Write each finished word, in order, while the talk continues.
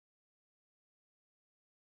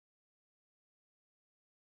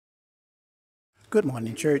Good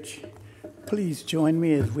morning, church. Please join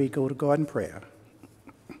me as we go to God in prayer.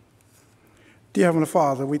 Dear Heavenly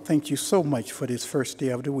Father, we thank you so much for this first day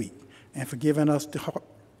of the week and for giving us the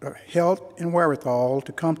health and wherewithal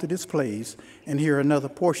to come to this place and hear another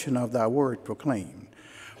portion of thy word proclaimed.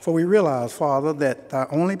 For we realize, Father, that thy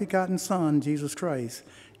only begotten Son, Jesus Christ,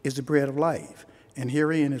 is the bread of life, and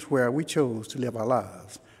herein is where we chose to live our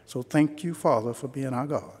lives. So thank you, Father, for being our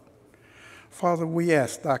God. Father, we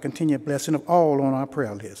ask thy continued blessing of all on our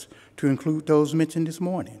prayer list, to include those mentioned this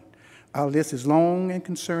morning. Our list is long and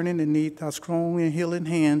concerning and needs thy strong and healing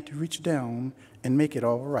hand to reach down and make it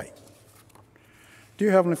all right.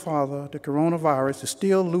 Dear Heavenly Father, the coronavirus is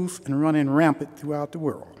still loose and running rampant throughout the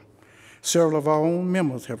world. Several of our own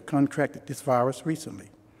members have contracted this virus recently.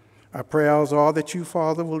 Our prayers are that you,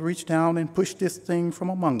 Father, will reach down and push this thing from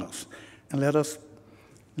among us and let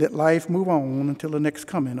life move on until the next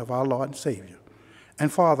coming of our Lord and Savior. And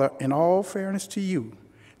Father, in all fairness to you,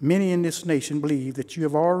 many in this nation believe that you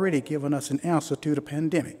have already given us an answer to the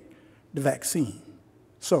pandemic, the vaccine.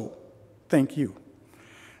 So, thank you.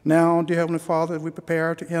 Now, dear Heavenly Father, as we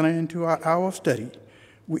prepare to enter into our hour of study,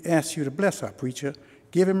 we ask you to bless our preacher,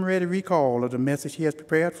 give him ready recall of the message he has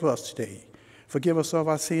prepared for us today. Forgive us of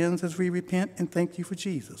our sins as we repent, and thank you for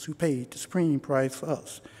Jesus, who paid the supreme price for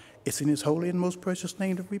us. It's in his holy and most precious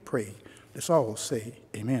name that we pray. Let's all say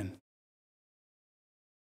amen.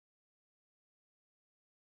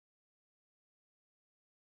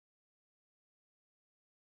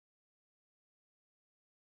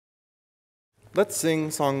 Let's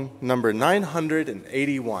sing song number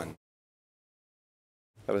 981.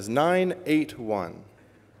 That was 981.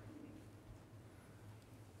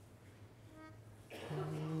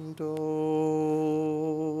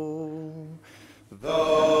 The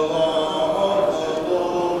law of the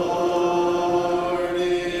Lord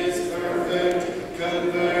is perfect,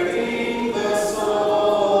 converting the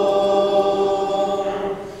soul.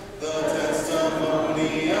 The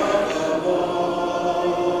testimony of the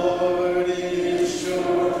Lord is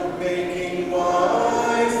sure, making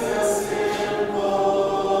wise the simple.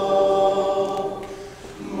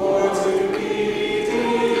 More to be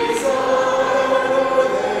desired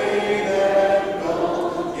are they than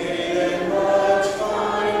gold, yea, than much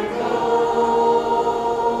fine gold.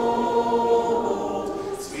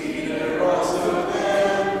 Sweeter also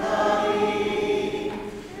than honey,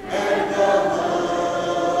 and the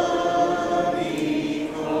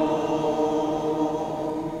honeycomb.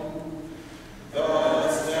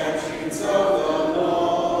 The statutes of the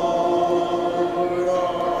Lord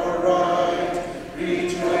are right,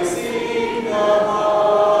 rejoicing the heart.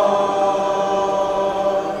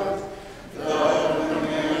 The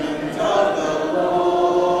commandment of the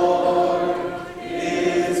Lord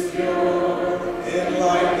is pure,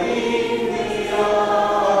 enlightening the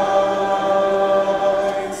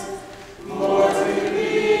eyes. More to be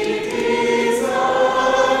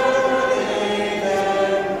desired are they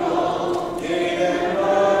than gold, yea, than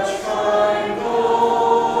much fine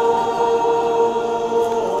gold.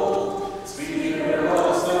 Sweeter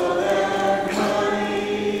also than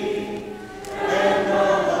honey, and the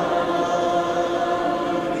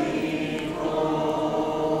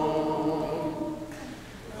honeycomb.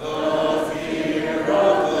 The fear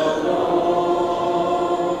of the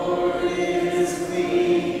Lord is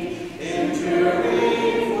clean,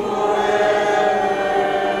 enduring forever.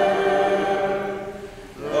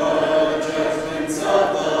 The judgments of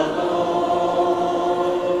the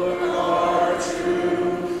Lord are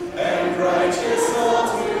true and righteous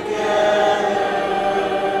altogether.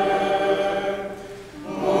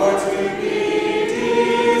 More to be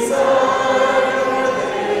desired are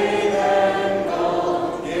they than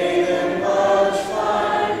gold, yea, than much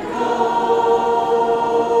fine gold.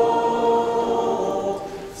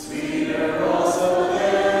 Sweeter also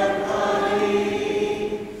than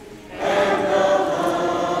honey, and the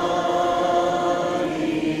honeycomb.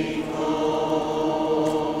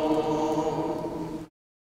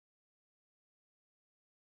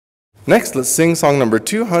 Next, let's sing song number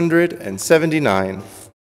 279.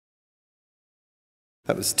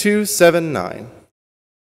 That was 279.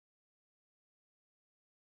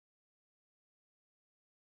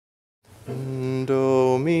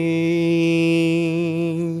 Do me.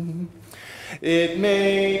 It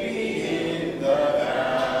may be in the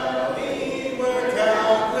valley where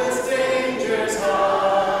countless dangers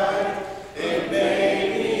hide. It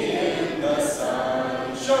may be in the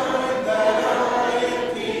sunshine that I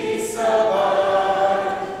in peace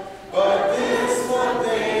abide. But this one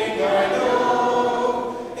thing I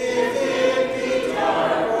know, if it be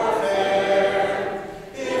dark or fair,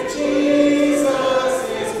 if Jesus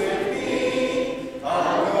is with me,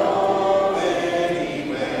 I'll go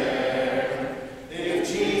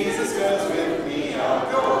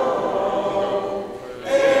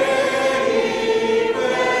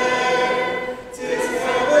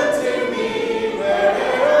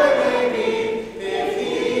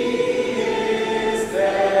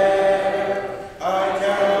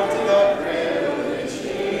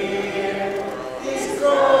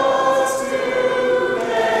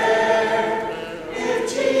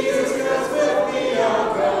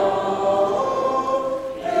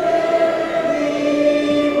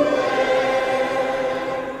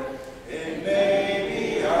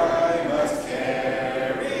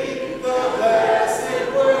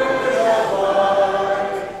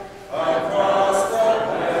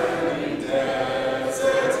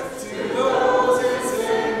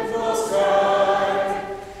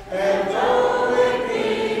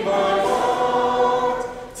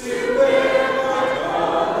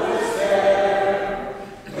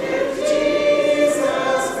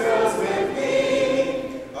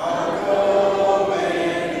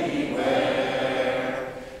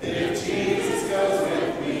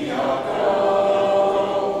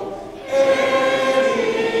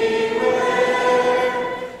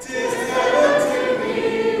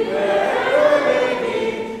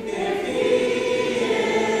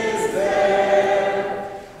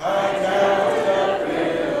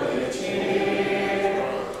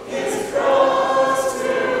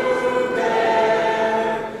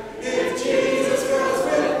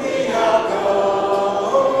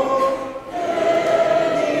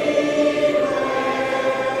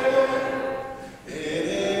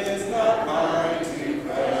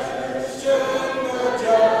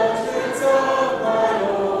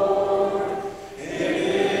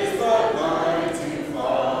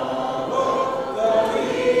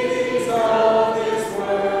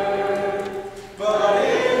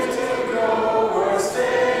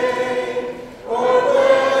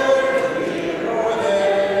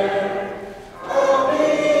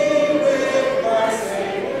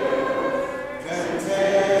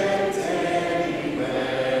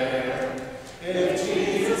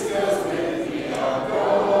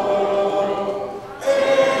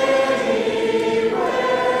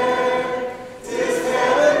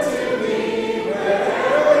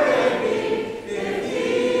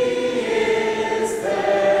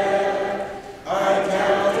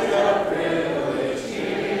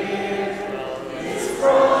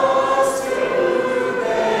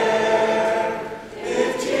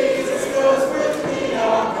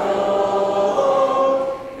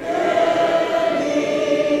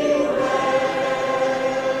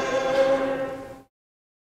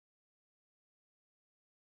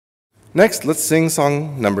Next, let's sing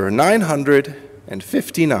song number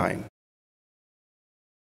 959.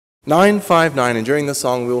 959, and during the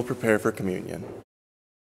song we will prepare for communion.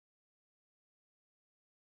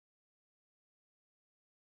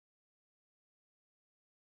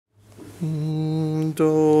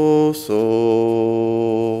 Do so.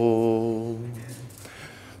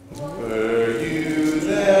 Were you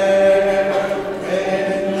there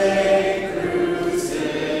when they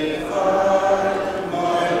crucified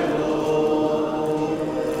my Lord?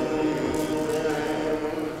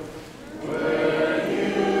 Were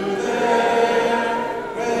you there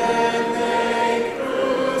when they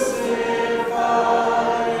crucified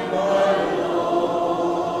my Lord?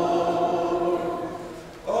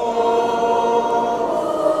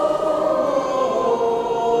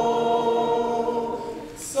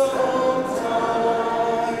 Sometimes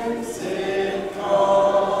it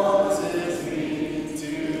causes me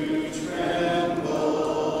to tremble,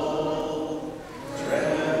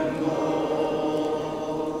 tremble,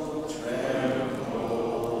 tremble.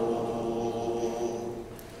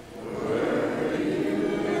 Were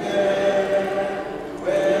you there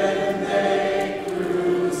when they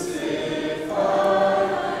crucified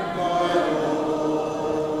my Lord?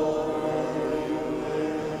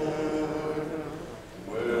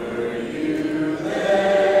 Were you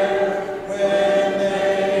there when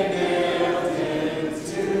they nailed him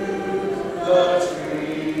to the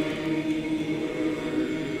tree?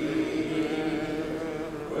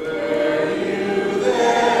 Were you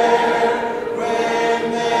there when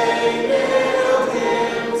they nailed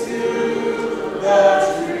him to the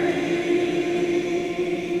tree?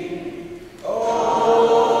 Oh,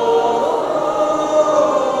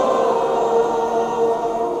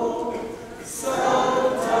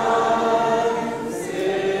 sometimes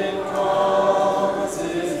it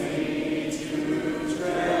causes me to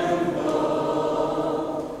tremble,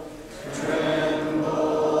 tremble,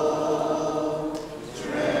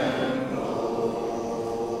 tremble.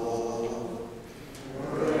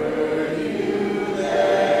 Were you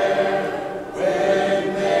there when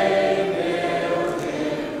they nailed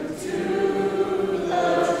him to the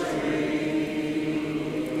tree? Were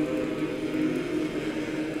you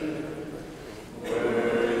there when they laid him in the tomb?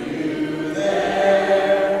 Were you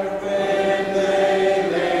there when they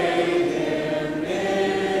laid him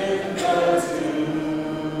in the tomb?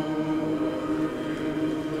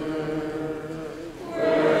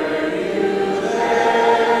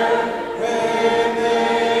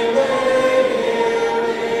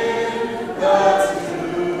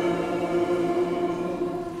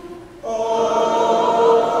 Oh,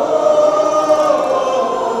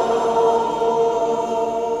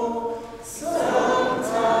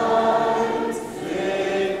 sometimes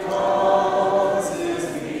it causes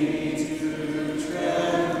me to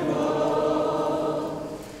tremble,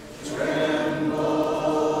 tremble,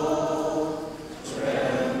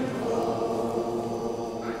 tremble.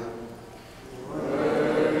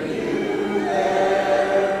 Were you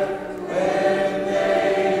there when they laid him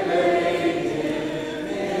in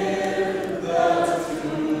the tomb?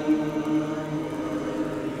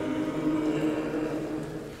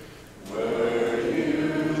 Were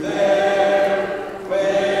you there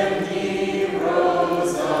when he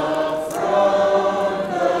rose up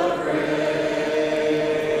from the grave?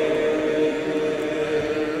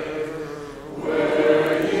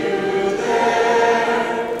 Were you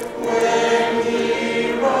there when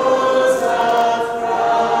he rose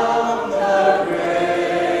up from the grave?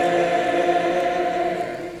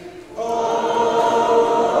 Oh,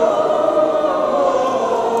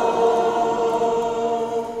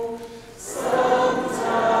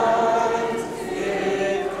 sometimes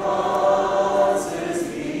it causes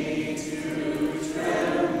me to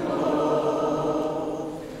tremble,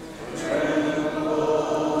 tremble,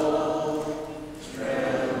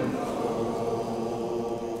 tremble.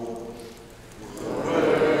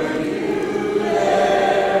 Were you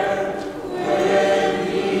there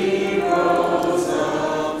when he rose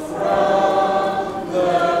up from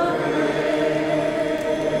the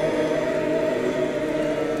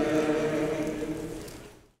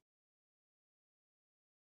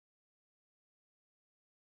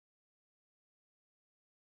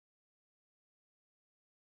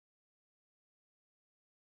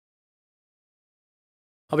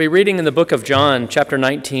I'll be reading in the book of John, chapter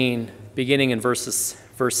 19, beginning in verse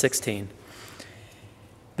 16.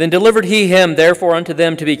 Then delivered he him therefore unto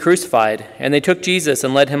them to be crucified, and they took Jesus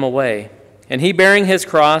and led him away. And he, bearing his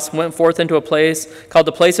cross, went forth into a place called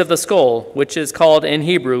the place of the skull, which is called in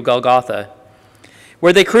Hebrew Golgotha,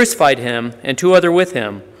 where they crucified him, and two other with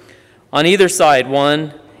him, on either side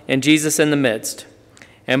one, and Jesus in the midst.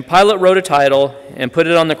 And Pilate wrote a title and put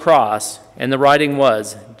it on the cross, and the writing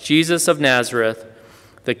was, Jesus of Nazareth,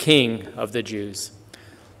 the King of the Jews.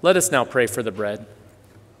 Let us now pray for the bread.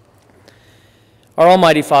 Our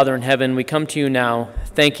Almighty Father in heaven, we come to you now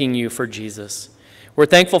thanking you for Jesus. We're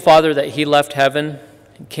thankful, Father, that he left heaven,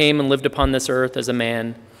 came and lived upon this earth as a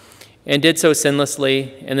man, and did so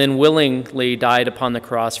sinlessly, and then willingly died upon the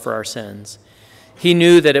cross for our sins. He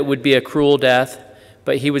knew that it would be a cruel death,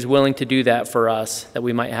 but he was willing to do that for us, that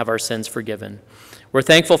we might have our sins forgiven. We're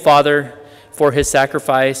thankful, Father, for his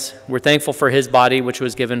sacrifice. We're thankful for his body, which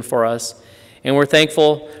was given for us. And we're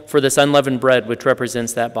thankful for this unleavened bread, which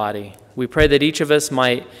represents that body. We pray that each of us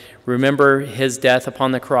might remember his death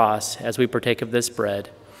upon the cross as we partake of this bread.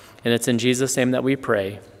 And it's in Jesus' name that we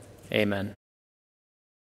pray. Amen.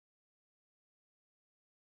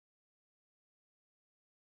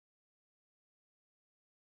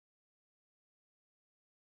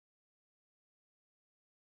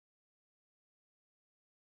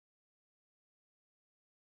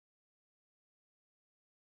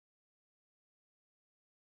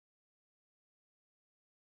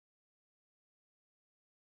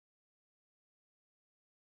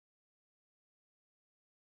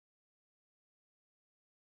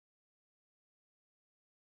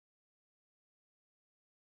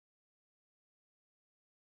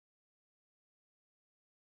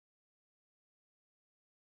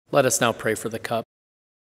 Let us now pray for the cup.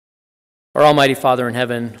 Our Almighty Father in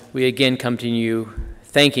heaven, we again come to you,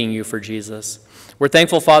 thanking you for Jesus. We're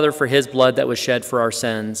thankful, Father, for his blood that was shed for our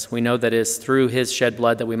sins. We know that it is through his shed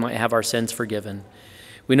blood that we might have our sins forgiven.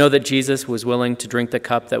 We know that Jesus was willing to drink the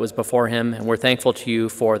cup that was before him, and we're thankful to you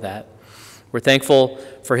for that. We're thankful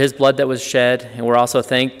for his blood that was shed, and we're also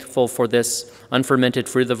thankful for this unfermented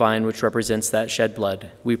fruit of the vine, which represents that shed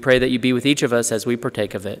blood. We pray that you be with each of us as we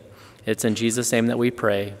partake of it. It's in Jesus' name that we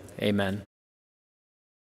pray. Amen.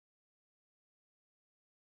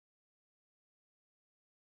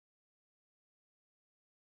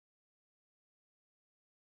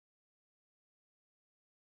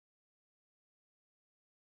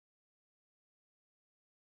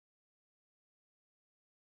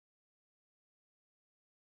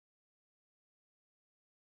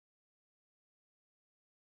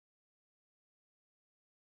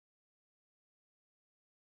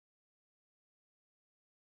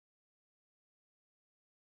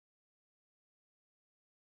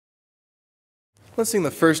 Let's sing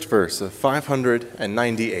the first verse of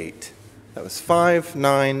 598. That was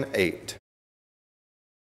 598.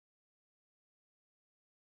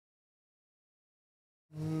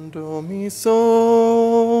 Do mi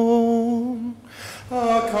song,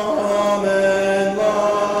 a common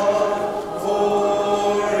love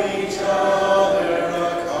for each other,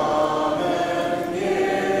 a common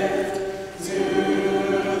gift to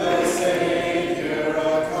the Savior,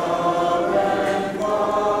 a common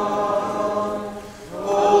bond,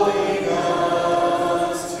 holding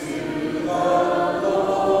us to the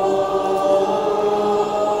Lord,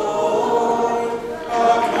 a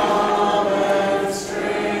common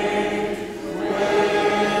strength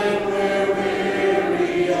when we're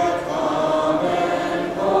weary, a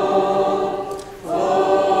common hope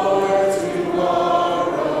for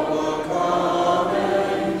tomorrow, a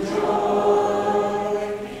common joy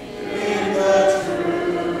in the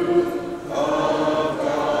truth of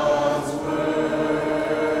God's word.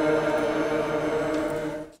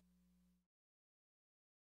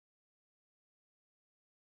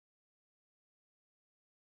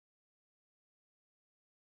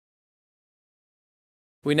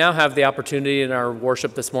 We now have the opportunity in our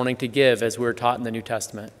worship this morning to give as we were taught in the New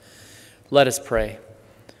Testament. Let us pray.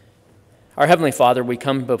 Our Heavenly Father, we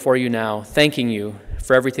come before you now, thanking you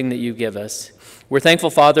for everything that you give us. We're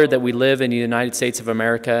thankful, Father, that we live in the United States of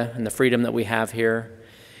America and the freedom that we have here.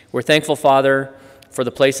 We're thankful, Father, for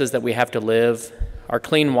the places that we have to live, our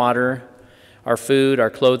clean water, our food,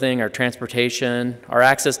 our clothing, our transportation, our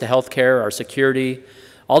access to health care, our security.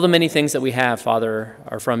 All the many things that we have, Father,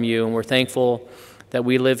 are from you, and we're thankful that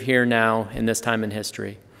we live here now in this time in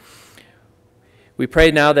history. We pray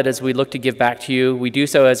now that as we look to give back to you, we do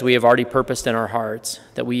so as we have already purposed in our hearts,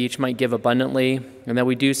 that we each might give abundantly, and that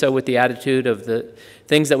we do so with the attitude of the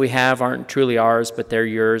things that we have aren't truly ours, but they're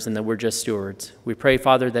yours, and that we're just stewards. We pray,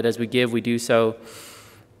 Father, that as we give, we do so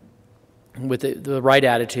with the right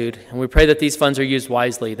attitude, and we pray that these funds are used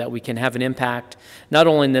wisely, that we can have an impact not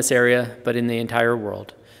only in this area, but in the entire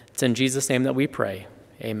world. It's in Jesus' name that we pray.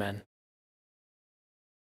 Amen.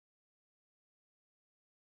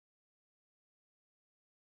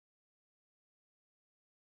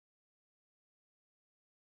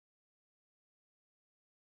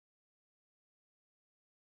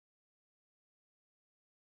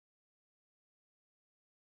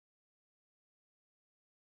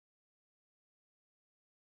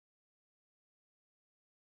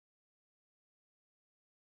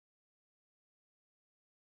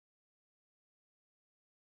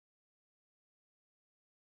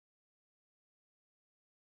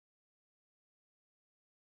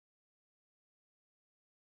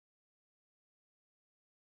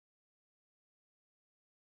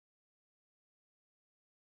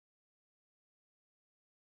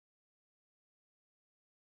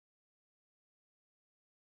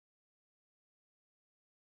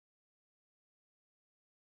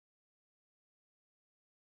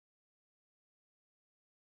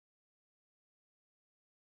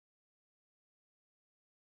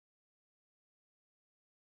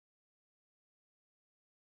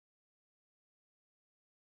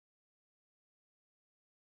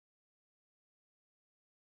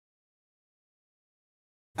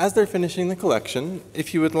 As they're finishing the collection,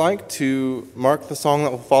 if you would like to mark the song that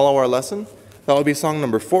will follow our lesson, that will be song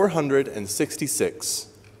number 466.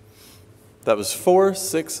 That was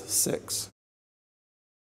 466.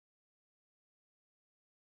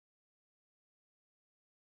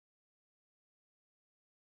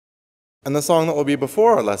 And the song that will be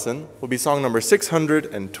before our lesson will be song number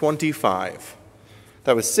 625.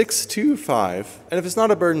 That was 625. And if it's not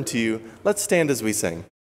a burden to you, let's stand as we sing.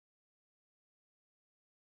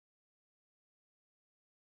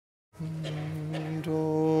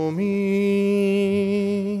 Domine,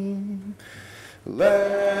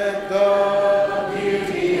 let the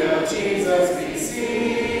beauty of Jesus be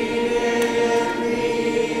seen in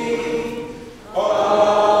me.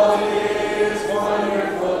 All his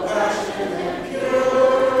wonderful passion and purity.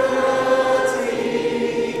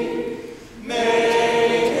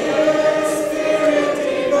 Make his spirit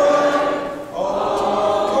divine,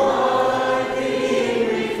 all my being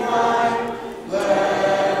refined.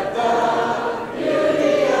 Let the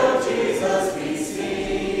beauty of Jesus be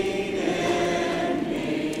seen in me.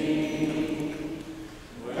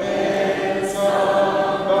 When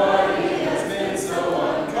somebody has been so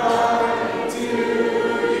unkind to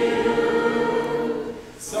you,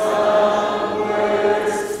 some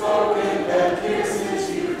words spoken that pierces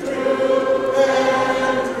you through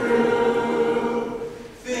and through.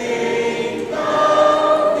 Think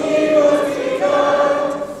not evil's begun,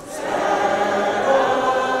 stand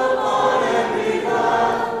upon and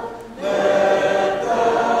revile. Let the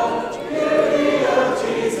beauty of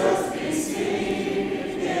Jesus be seen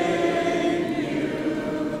in you.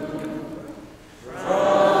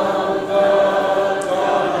 From the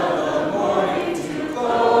dawn of the morning to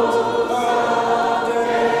close of the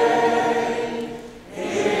day,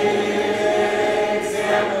 in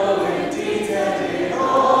example, in deeds, and in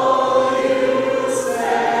all you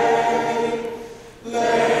say,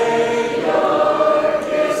 lay your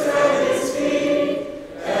gifts at his feet,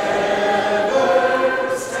 ever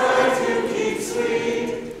strive to keep sweet.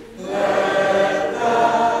 Let the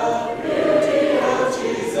beauty of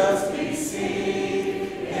Jesus be seen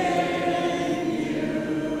in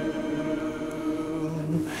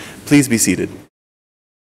you. Please be seated.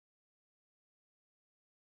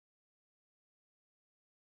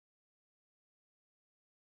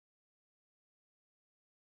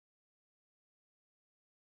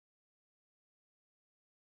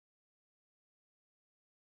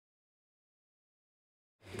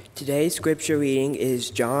 Today's scripture reading is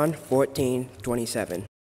John 14:27.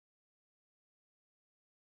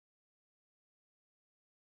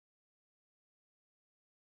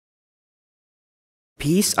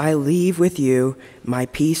 Peace I leave with you, my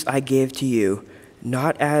peace I give to you.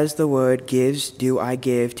 Not as the world gives do I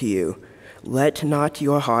give to you. Let not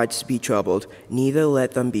your hearts be troubled, neither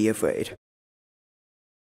let them be afraid.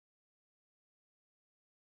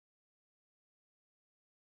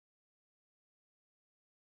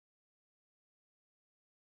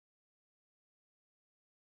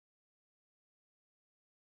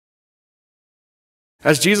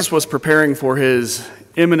 As Jesus was preparing for his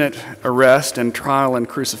imminent arrest and trial and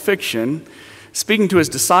crucifixion, speaking to his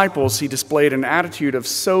disciples, he displayed an attitude of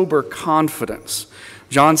sober confidence.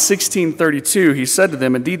 John 16:32, he said to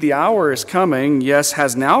them, "Indeed, the hour is coming, yes,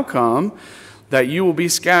 has now come, that you will be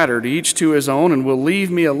scattered, each to his own, and will leave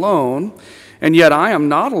me alone. And yet I am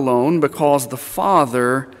not alone, because the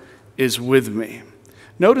Father is with me."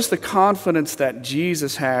 Notice the confidence that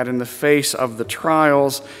Jesus had in the face of the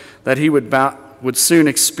trials that he would soon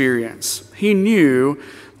experience. He knew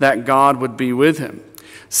that God would be with him.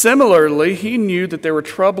 Similarly, he knew that there were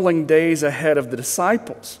troubling days ahead of the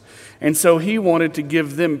disciples, and so he wanted to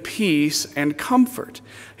give them peace and comfort.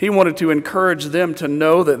 He wanted to encourage them to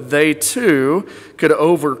know that they too could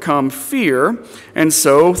overcome fear, and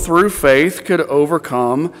so through faith could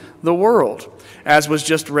overcome the world. As was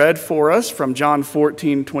just read for us from John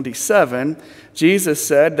 14:27, Jesus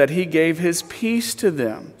said that he gave his peace to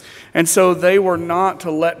them, and so they were not to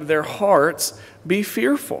let their hearts be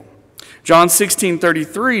fearful. John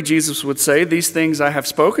 16:33, Jesus would say, "These things I have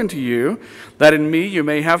spoken to you, that in me you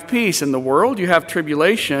may have peace. In the world you have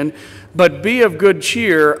tribulation, but be of good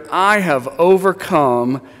cheer, I have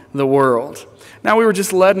overcome the world." Now we were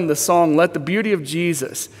just led in the song, "Let the beauty of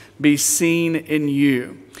Jesus be seen in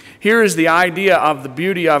you." Here is the idea of the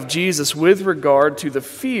beauty of Jesus with regard to the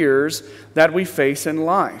fears that we face in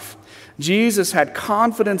life. Jesus had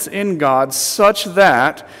confidence in God such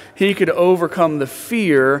that he could overcome the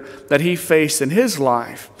fear that he faced in his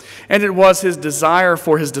life. And it was his desire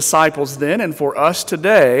for his disciples then and for us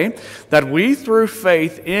today that we, through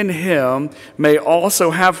faith in him, may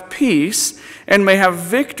also have peace and may have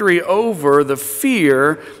victory over the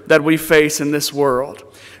fear that we face in this world.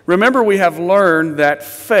 Remember, we have learned that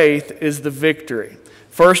faith is the victory.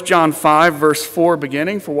 1 John 5, verse 4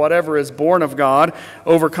 beginning, "For whatever is born of God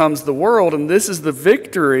overcomes the world, and this is the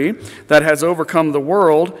victory that has overcome the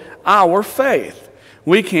world, our faith."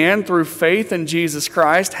 We can, through faith in Jesus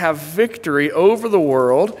Christ, have victory over the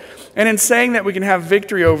world. And in saying that we can have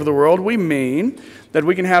victory over the world, we mean that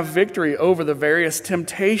we can have victory over the various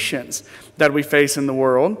temptations that we face in the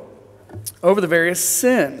world, over the various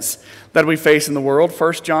sins that we face in the world,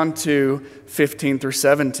 1 John 2, 15 through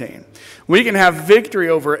 17. We can have victory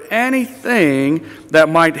over anything that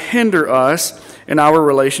might hinder us in our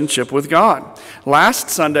relationship with God. Last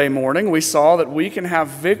Sunday morning, we saw that we can have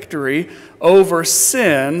victory over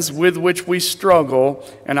sins with which we struggle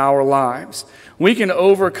in our lives. We can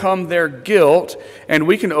overcome their guilt and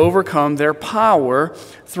we can overcome their power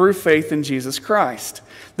through faith in Jesus Christ.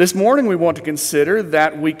 This morning we want to consider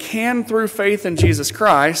that we can, through faith in Jesus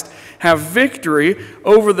Christ, have victory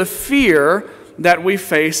over the fear that we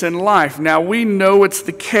face in life. Now, we know it's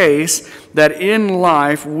the case that in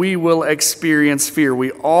life we will experience fear. We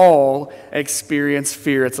all experience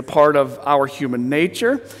fear. It's a part of our human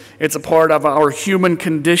nature. It's a part of our human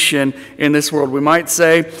condition in this world. We might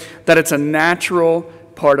say that it's a natural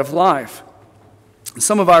part of life.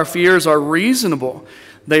 Some of our fears are reasonable.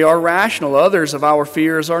 They are rational. Others of our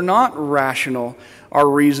fears are not rational, are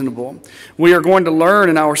reasonable. We are going to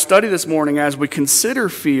learn in our study this morning as we consider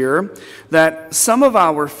fear that some of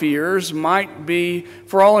our fears might be,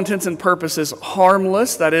 for all intents and purposes,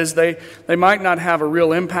 harmless. That is, they might not have a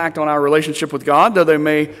real impact on our relationship with God, though they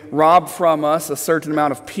may rob from us a certain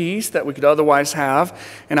amount of peace that we could otherwise have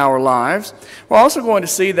in our lives. We're also going to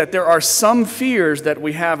see that there are some fears that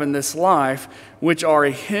we have in this life which are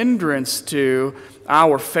a hindrance to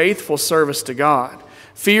our faithful service to God.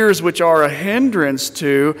 Fears which are a hindrance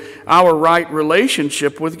to our right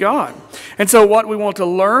relationship with God. And so what we want to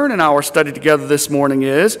learn in our study together this morning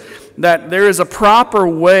is that there is a proper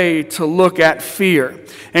way to look at fear.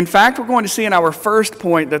 In fact, we're going to see in our first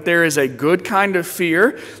point that there is a good kind of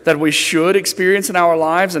fear that we should experience in our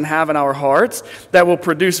lives and have in our hearts that will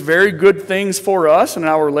produce very good things for us in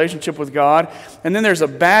our relationship with God. And then there's a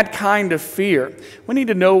bad kind of fear. We need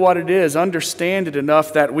to know what it is, understand it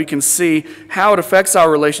enough that we can see how it affects our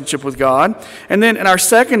relationship with God. And then in our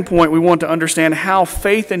second point, we want to understand how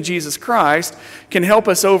faith in Jesus Christ can help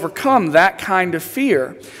us overcome that kind of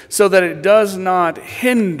fear so that it does not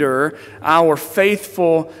hinder our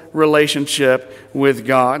faithful relationship with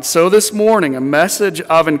God. So this morning, a message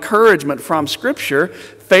of encouragement from Scripture.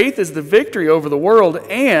 Faith is the victory over the world,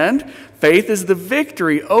 and faith is the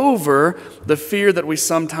victory over the fear that we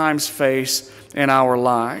sometimes face in our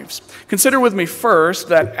lives. Consider with me first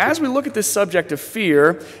that as we look at this subject of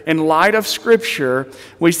fear in light of Scripture,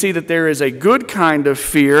 we see that there is a good kind of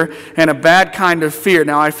fear and a bad kind of fear.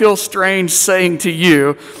 Now, I feel strange saying to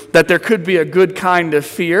you that there could be a good kind of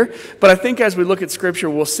fear, but I think as we look at Scripture,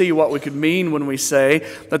 we'll see what we could mean when we say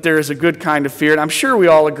that there is a good kind of fear. And I'm sure we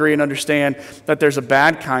all agree and understand that there's a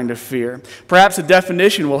bad kind of fear. Perhaps a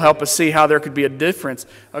definition will help us see how there could be a difference,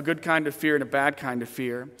 a good kind of fear and a bad kind of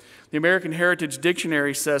fear. The American Heritage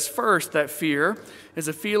Dictionary says first that fear is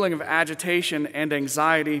a feeling of agitation and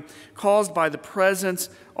anxiety caused by the presence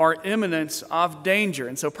or imminence of danger.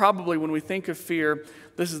 And so probably when we think of fear,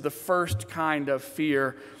 this is the first kind of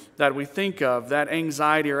fear that we think of, that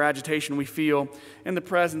anxiety or agitation we feel in the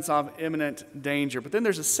presence of imminent danger. But then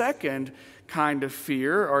there's a second kind of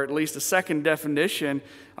fear, or at least a second definition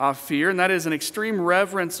of fear, and that is an extreme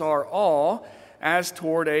reverence or awe as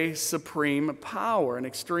toward a supreme power, an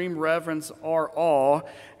extreme reverence or awe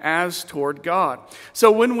as toward God.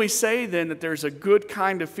 So when we say then that there's a good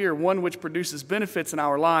kind of fear, one which produces benefits in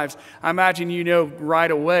our lives, I imagine you know right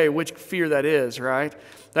away which fear that is, right?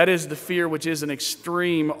 That is the fear which is an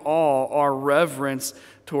extreme awe or reverence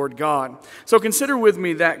toward God. So consider with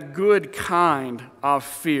me that good kind of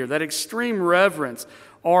fear, that extreme reverence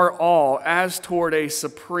or awe as toward a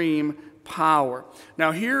supreme power.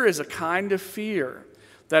 Now, here is a kind of fear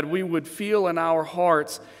that we would feel in our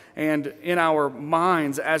hearts and in our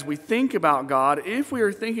minds as we think about God, if we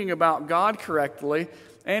are thinking about God correctly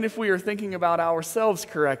and if we are thinking about ourselves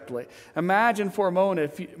correctly. Imagine for a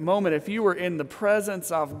moment if you were in the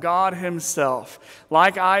presence of God Himself,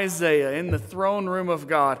 like Isaiah in the throne room of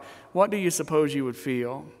God. What do you suppose you would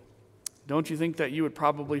feel? don't you think that you would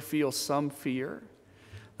probably feel some fear?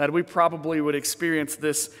 That we probably would experience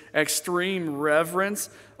this extreme reverence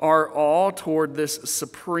or awe toward this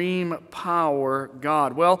supreme power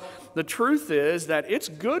God. Well, the truth is that it's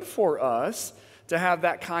good for us to have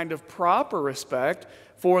that kind of proper respect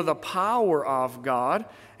for the power of God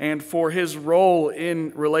and for His role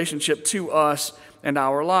in relationship to us and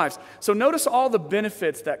our lives. So notice all the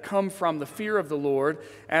benefits that come from the fear of the Lord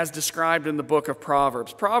as described in the book of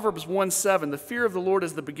Proverbs. Proverbs 1:7, the fear of the Lord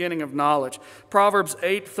is the beginning of knowledge. Proverbs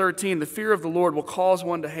 8:13, the fear of the Lord will cause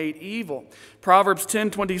one to hate evil. Proverbs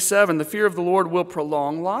 10:27, the fear of the Lord will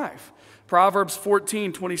prolong life. Proverbs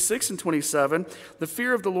 14:26 and 27, the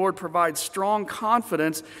fear of the Lord provides strong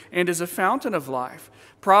confidence and is a fountain of life.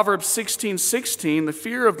 Proverbs 16:16, the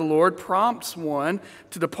fear of the Lord prompts one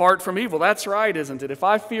to depart from evil. That's right, isn't it? If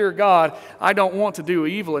I fear God, I don't want to do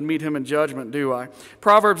evil and meet Him in judgment, do I?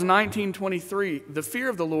 Proverbs 19:23, the fear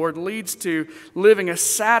of the Lord leads to living a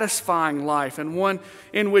satisfying life and one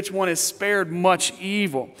in which one is spared much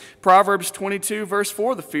evil. Proverbs 22, verse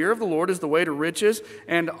 4, the fear of the Lord is the way to riches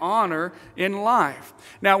and honor in life.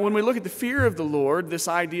 Now, when we look at the fear of the Lord, this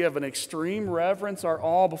idea of an extreme reverence or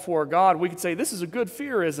awe before God, we could say this is a good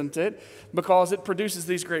fear, isn't it? Because it produces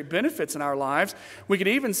these great benefits in our lives. We could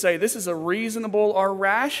even say this is a reasonable or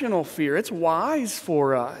rational fear. It's wise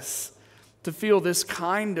for us to feel this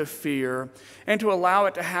kind of fear and to allow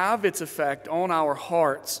it to have its effect on our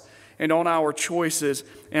hearts and on our choices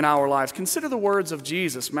in our lives. Consider the words of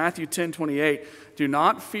Jesus, Matthew 10:28. Do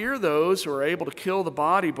not fear those who are able to kill the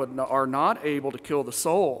body but are not able to kill the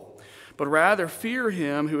soul, but rather fear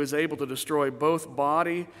Him who is able to destroy both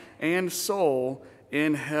body and soul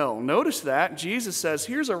in hell. Notice that Jesus says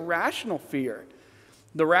here's a rational fear.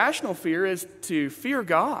 The rational fear is to fear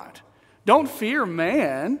God. Don't fear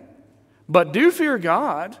man, but do fear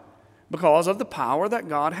God because of the power that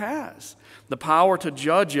God has. The power to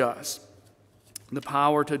judge us. The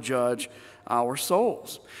power to judge our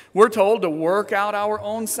souls. We're told to work out our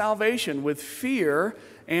own salvation with fear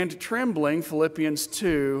and trembling, Philippians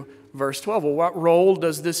 2, verse 12. Well, what role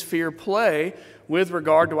does this fear play with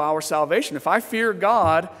regard to our salvation? If I fear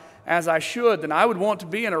God as I should, then I would want to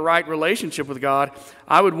be in a right relationship with God.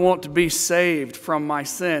 I would want to be saved from my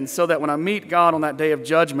sins so that when I meet God on that day of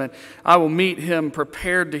judgment, I will meet Him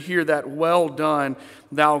prepared to hear that well done,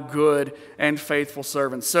 thou good and faithful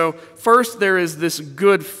servant. So first there is this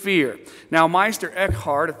good fear. Now Meister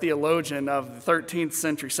Eckhart, a theologian of the 13th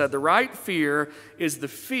century, said the right fear is the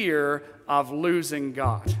fear of losing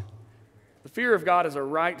God. The fear of God is a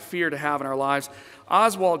right fear to have in our lives.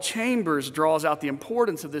 Oswald Chambers draws out the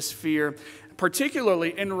importance of this fear,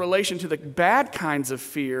 particularly in relation to the bad kinds of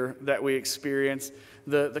fear that we experience,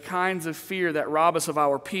 the kinds of fear that rob us of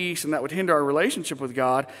our peace and that would hinder our relationship with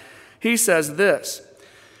God. He says this,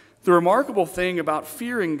 the remarkable thing about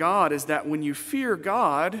fearing God is that when you fear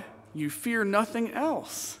God, you fear nothing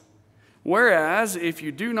else. Whereas if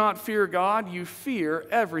you do not fear God, you fear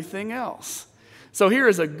everything else. So here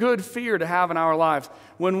is a good fear to have in our lives.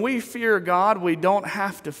 When we fear God, we don't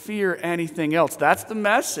have to fear anything else. That's the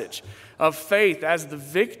message of faith as the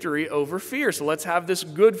victory over fear. So let's have this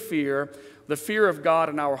good fear, the fear of God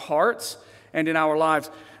in our hearts and in our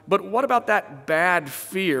lives. But what about that bad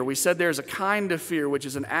fear? We said there's a kind of fear, which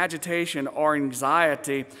is an agitation or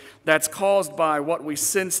anxiety that's caused by what we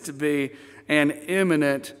sense to be an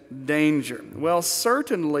imminent danger. Well,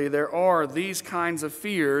 certainly there are these kinds of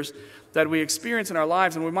fears that we experience in our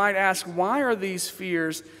lives, and we might ask, why are these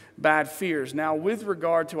fears bad fears? Now, with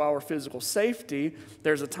regard to our physical safety,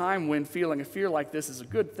 there's a time when feeling a fear like this is a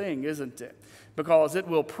good thing, isn't it? Because it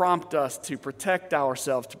will prompt us to protect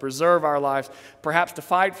ourselves, to preserve our lives, perhaps to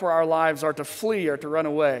fight for our lives or to flee or to run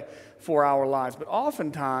away for our lives. But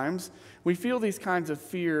oftentimes, we feel these kinds of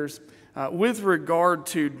fears with regard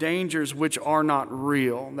to dangers which are not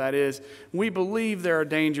real. That is, we believe there are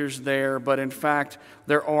dangers there, but in fact,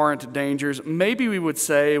 there aren't dangers. Maybe we would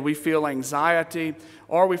say we feel anxiety,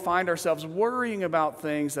 or we find ourselves worrying about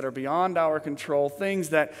things that are beyond our control, things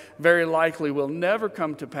that very likely will never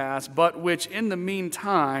come to pass, but which in the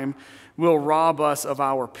meantime will rob us of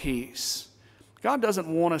our peace. God doesn't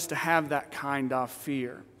want us to have that kind of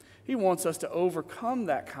fear. He wants us to overcome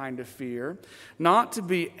that kind of fear, not to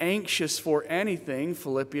be anxious for anything,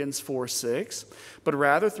 Philippians 4:6, but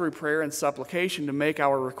rather through prayer and supplication to make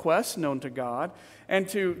our requests known to God and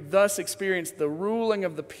to thus experience the ruling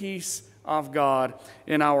of the peace of God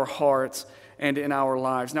in our hearts and in our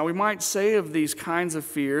lives. Now, we might say of these kinds of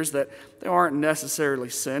fears that they aren't necessarily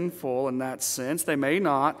sinful in that sense. They may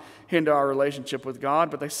not hinder our relationship with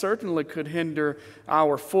God, but they certainly could hinder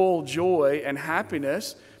our full joy and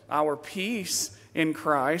happiness, our peace in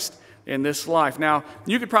Christ, in this life. Now,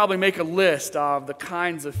 you could probably make a list of the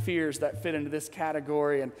kinds of fears that fit into this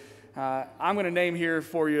category, and I'm going to name here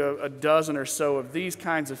for you a dozen or so of these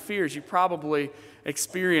kinds of fears. You probably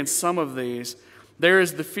experienced some of these. There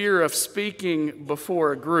is the fear of speaking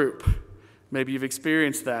before a group. Maybe you've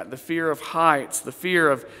experienced that. The fear of heights, the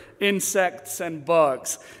fear of insects and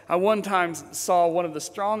bugs. I one time saw one of the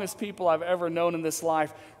strongest people I've ever known in this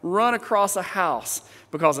life run across a house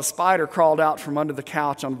because a spider crawled out from under the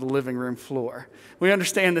couch onto the living room floor. We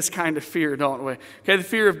understand this kind of fear, don't we? Okay, the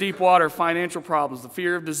fear of deep water, financial problems, the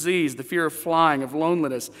fear of disease, the fear of flying, of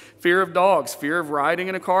loneliness, fear of dogs, fear of riding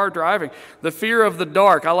in a car, driving, the fear of the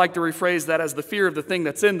dark. I like to rephrase that as the fear of the thing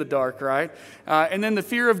that's in the dark, right? And then the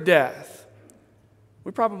fear of death.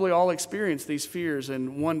 We probably all experience these fears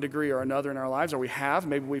in one degree or another in our lives, or we have.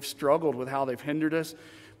 Maybe we've struggled with how they've hindered us.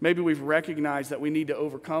 Maybe we've recognized that we need to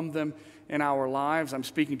overcome them in our lives. I'm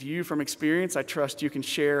speaking to you from experience. I trust you can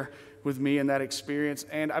share with me in that experience.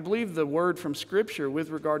 And I believe the word from Scripture with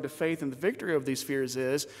regard to faith and the victory of these fears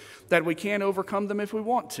is that we can overcome them if we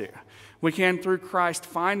want to. We can, through Christ,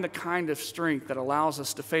 find the kind of strength that allows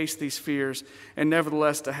us to face these fears and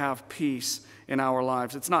nevertheless to have peace in our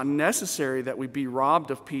lives. It's not necessary that we be robbed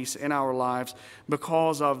of peace in our lives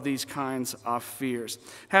because of these kinds of fears. It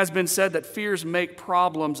has been said that fears make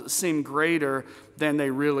problems seem greater than they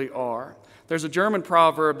really are. There's a German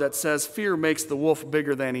proverb that says, fear makes the wolf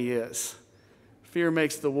bigger than he is. Fear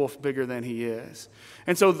makes the wolf bigger than he is.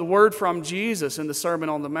 And so the word from Jesus in the Sermon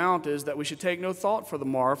on the Mount is that we should take no thought for the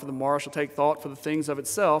morrow shall take thought for the things of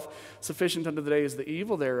itself. Sufficient unto the day is the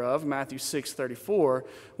evil thereof, Matthew 6:34.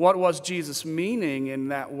 What was Jesus meaning in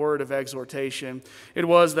that word of exhortation? It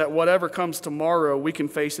was that whatever comes tomorrow, we can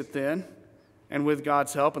face it then, and with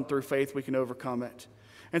God's help and through faith, we can overcome it.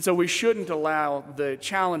 And so we shouldn't allow the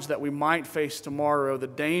challenge that we might face tomorrow, the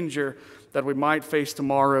danger that we might face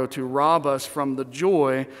tomorrow, to rob us from the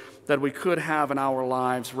joy that we could have in our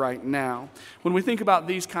lives right now. When we think about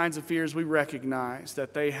these kinds of fears, we recognize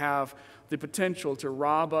that they have the potential to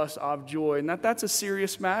rob us of joy, and that's a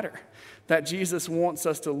serious matter, that Jesus wants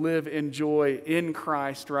us to live in joy in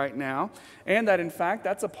Christ right now, and that in fact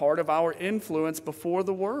that's a part of our influence before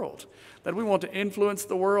the world, that we want to influence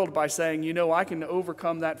the world by saying, you know, I can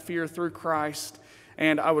overcome that fear through Christ,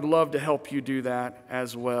 and I would love to help you do that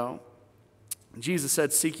as well. Jesus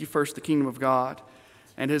said, seek ye first the kingdom of God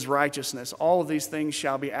and his righteousness. All of these things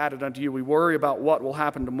shall be added unto you. We worry about what will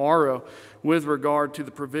happen tomorrow with regard to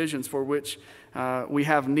the provisions for which we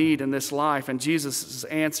have need in this life. And Jesus'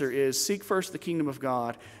 answer is, seek first the kingdom of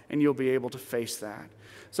God, and you'll be able to face that.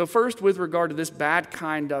 So first, with regard to this bad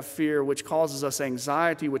kind of fear, which causes us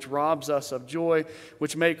anxiety, which robs us of joy,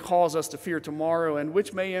 which may cause us to fear tomorrow, and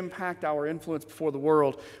which may impact our influence before the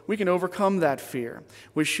world, we can overcome that fear.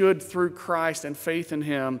 We should, through Christ and faith in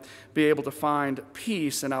him, be able to find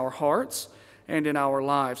peace in our hearts and in our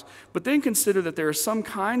lives. But then consider that there are some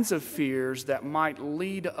kinds of fears that might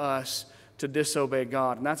lead us to disobey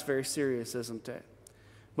God, and that's very serious, isn't it?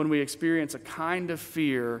 When we experience a kind of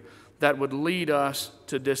fear that would lead us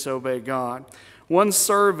to disobey God. One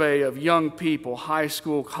survey of young people, high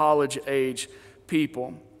school, college age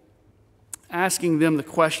people, asking them the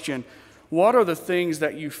question, what are the things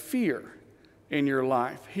that you fear in your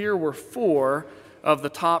life? Here were 4 of the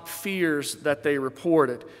top fears that they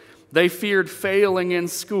reported. They feared failing in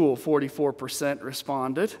school, 44%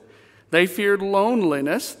 responded. They feared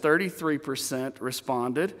loneliness, 33%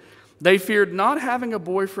 responded. They feared not having a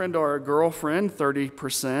boyfriend or a girlfriend,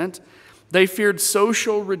 30%. They feared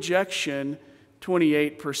social rejection,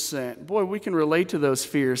 28%. Boy, we can relate to those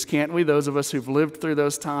fears, can't we? Those of us who've lived through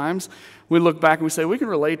those times. We look back and we say, we can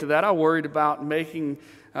relate to that. I worried about making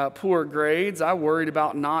poor grades. I worried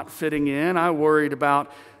about not fitting in. I worried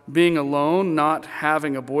about being alone, not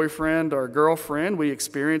having a boyfriend or a girlfriend. We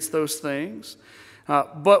experienced those things.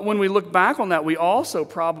 But when we look back on that, we also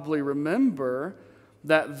probably remember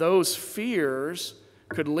that those fears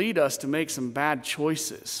could lead us to make some bad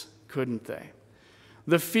choices, couldn't they?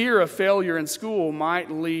 The fear of failure in school might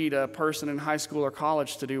lead a person in high school or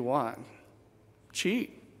college to do what?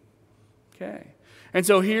 Cheat. Okay. And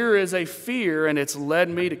so here is a fear, and it's led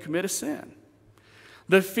me to commit a sin.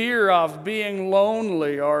 The fear of being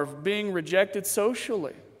lonely or of being rejected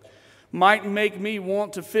socially might make me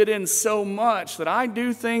want to fit in so much that I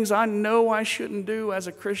do things I know I shouldn't do as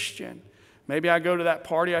a Christian. Maybe I go to that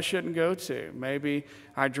party I shouldn't go to. Maybe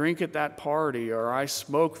I drink at that party, or I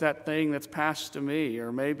smoke that thing that's passed to me,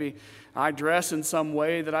 or maybe I dress in some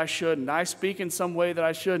way that I shouldn't. I speak in some way that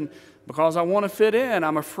I shouldn't because I want to fit in.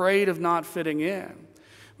 I'm afraid of not fitting in.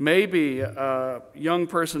 Maybe a young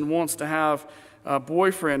person wants to have a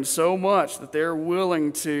boyfriend so much that they're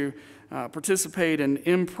willing to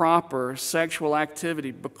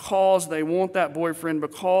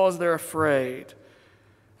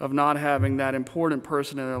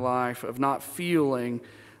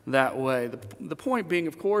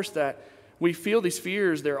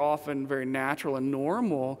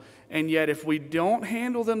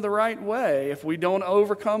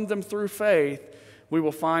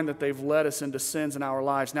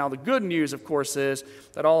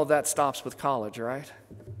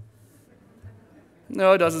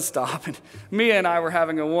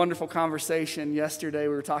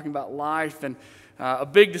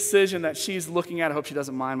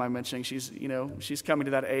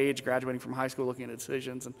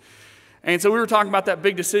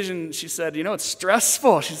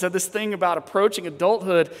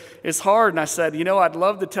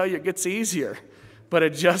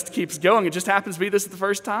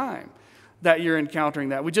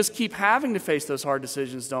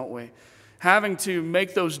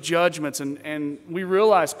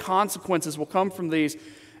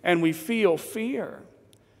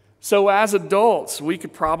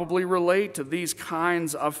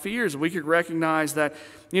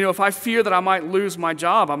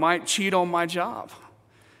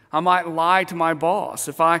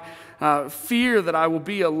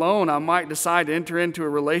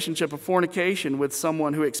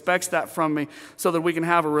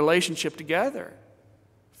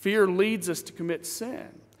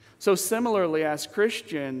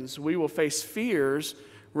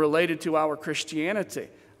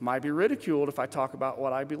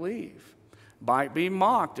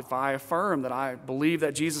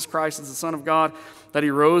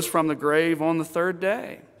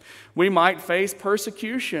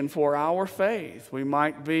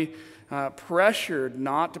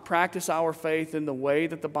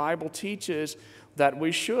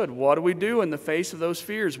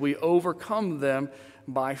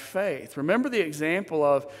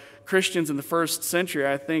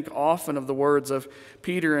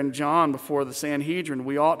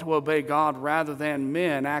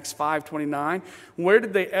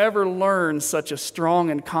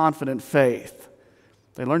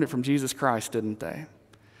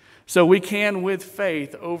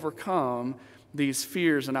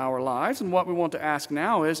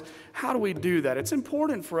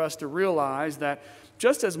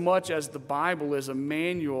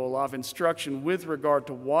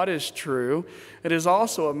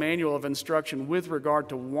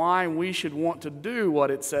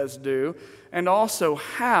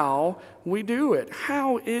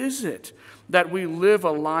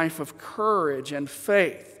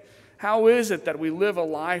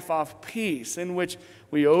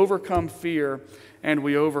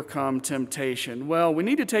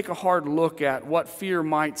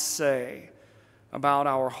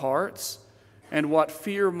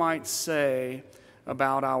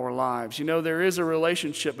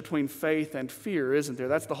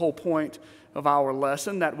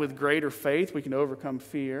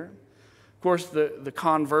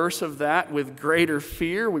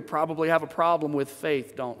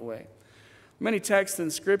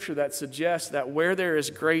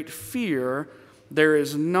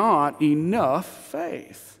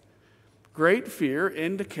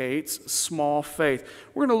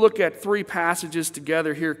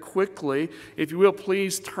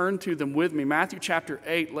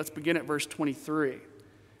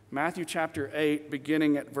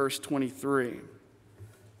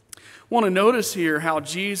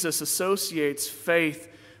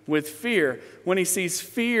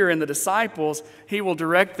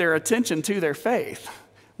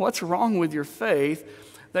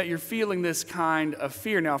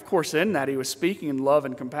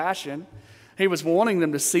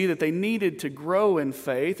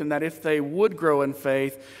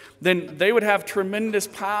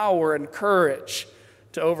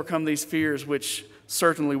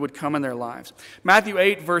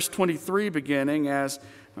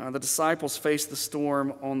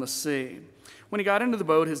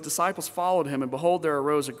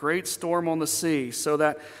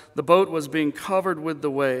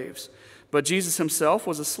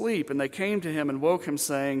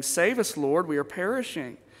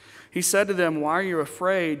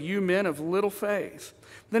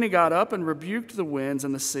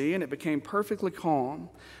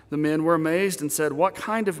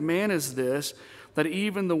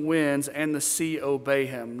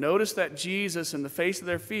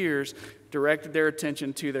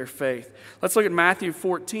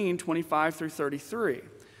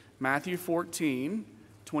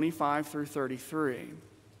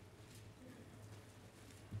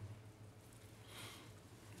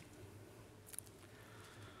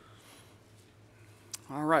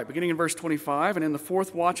All right, beginning in verse 25, and in the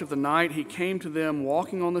fourth watch of the night he came to them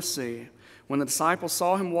walking on the sea. When the disciples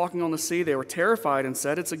saw him walking on the sea, they were terrified and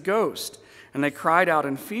said, "It's a ghost," and they cried out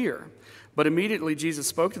in fear. But immediately Jesus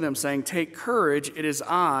spoke to them, saying, "Take courage, it is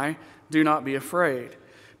I, do not be afraid."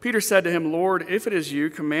 Peter said to him, "Lord, if it is you,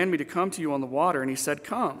 command me to come to you on the water." And he said,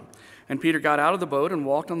 "Come." And Peter got out of the boat and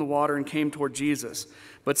walked on the water and came toward Jesus.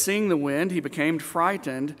 But seeing the wind, he became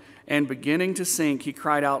frightened, and beginning to sink, he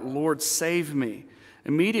cried out, "Lord, save me."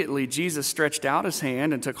 Immediately Jesus stretched out his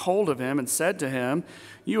hand and took hold of him and said to him,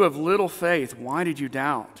 "You have little faith, why did you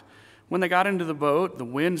doubt?" When they got into the boat, the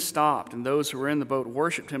wind stopped, and those who were in the boat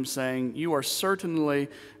worshipped him, saying, "You are certainly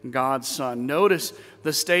God's Son." Notice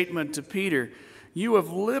the statement to Peter, "You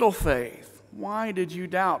have little faith, why did you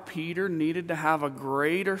doubt?" Peter needed to have a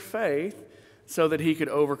greater faith so that he could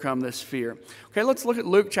overcome this fear. Okay, let's look at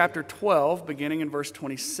Luke chapter 12, beginning in verse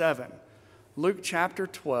 27. Luke chapter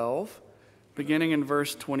 12, beginning in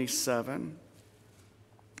verse 27.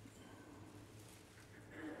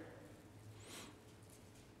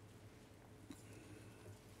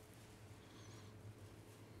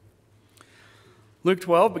 Luke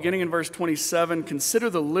 12, beginning in verse 27, "Consider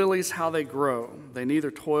the lilies, how they grow. They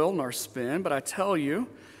neither toil nor spin, but I tell you,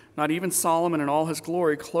 not even Solomon in all his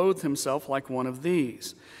glory clothed himself like one of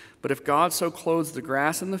these. But if God so clothes the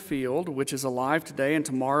grass in the field, which is alive today and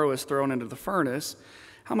tomorrow is thrown into the furnace,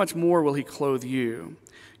 how much more will he clothe you?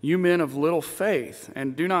 You men of little faith,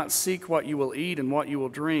 and do not seek what you will eat and what you will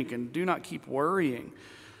drink, and do not keep worrying.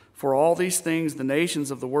 For all these things the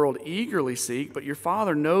nations of the world eagerly seek, but your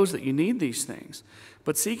Father knows that you need these things.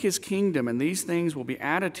 But seek his kingdom, and these things will be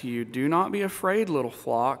added to you. Do not be afraid, little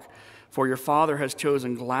flock, for your Father has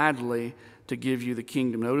chosen gladly to give you the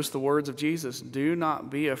kingdom." Notice the words of Jesus. Do not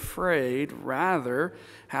be afraid, rather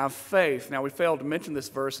have faith. Now, we failed to mention this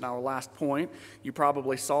verse in our last point. You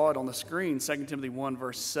probably saw it on the screen, 2 Timothy 1,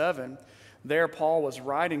 verse 7. There, Paul was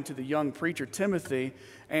writing to the young preacher Timothy,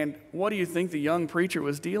 and what do you think the young preacher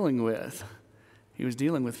was dealing with? He was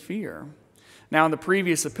dealing with fear. Now, in the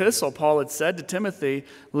previous epistle, Paul had said to Timothy,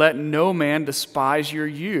 "Let no man despise your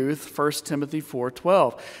youth," 1 Timothy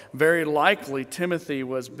 4:12. Very likely, Timothy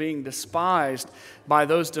was being despised by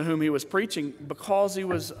those to whom he was preaching because he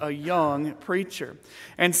was a young preacher.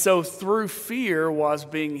 And so through fear was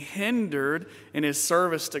being hindered in his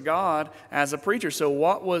service to God as a preacher. So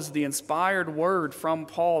what was the inspired word from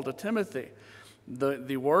Paul to Timothy?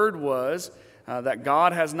 The word was that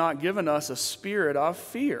God has not given us a spirit of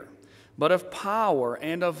fear, but of power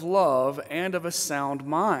and of love and of a sound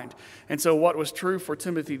mind. And so what was true for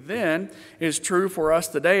Timothy then is true for us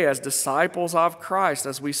today as disciples of Christ,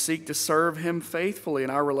 as we seek to serve him faithfully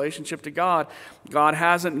in our relationship to God. God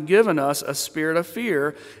hasn't given us a spirit of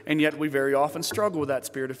fear, and yet we very often struggle with that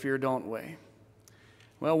spirit of fear, don't we?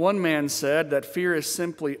 Well, one man said that fear is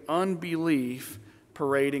simply unbelief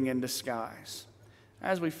parading in disguise.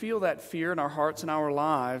 As we feel that fear in our hearts and our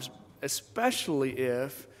lives, especially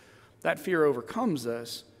if that fear overcomes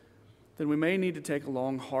us, then we may need to take a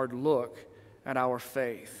long, hard look at our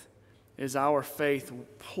faith. Is our faith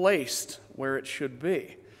placed where it should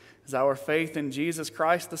be? Is our faith in Jesus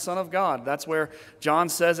Christ, the Son of God? That's where John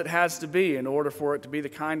says it has to be in order for it to be the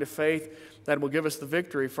kind of faith that will give us the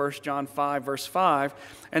victory, 1 John 5, verse 5.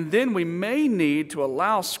 And then we may need to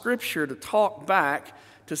allow Scripture to talk back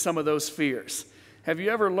to some of those fears. Have you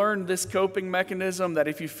ever learned this coping mechanism that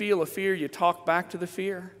if you feel a fear, you talk back to the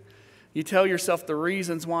fear? You tell yourself the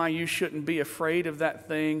reasons why you shouldn't be afraid of that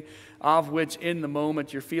thing of which in the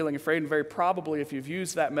moment you're feeling afraid. And very probably if you've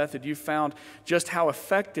used that method, you've found just how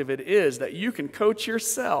effective it is that you can coach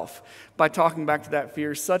yourself by talking back to that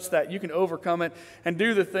fear such that you can overcome it and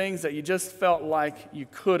do the things that you just felt like you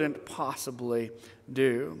couldn't possibly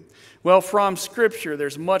do. Well, from Scripture,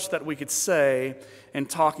 there's much that we could say in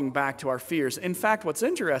talking back to our fears. In fact, what's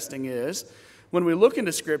interesting is when we look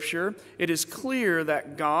into Scripture, it is clear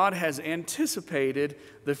that God has anticipated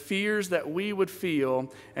the fears that we would feel,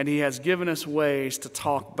 and He has given us ways to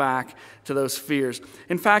talk back to those fears.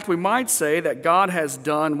 In fact, we might say that God has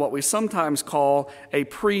done what we sometimes call a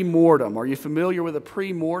pre-mortem. Are you familiar with a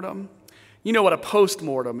pre-mortem? You know what a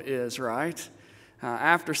post-mortem is, right?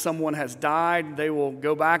 After someone has died, they will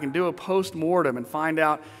go back and do a post-mortem and find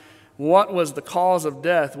out what was the cause of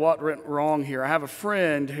death, what went wrong here. I have a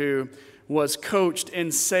friend who was coached in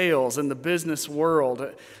sales in the business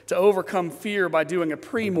world to overcome fear by doing a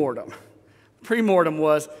pre-mortem. Pre-mortem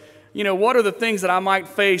was, what are the things that I might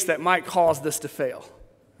face that might cause this to fail? All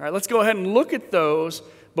right, let's go ahead and look at those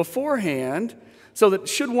beforehand so that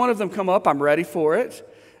should one of them come up, I'm ready for it.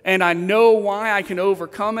 And I know why I can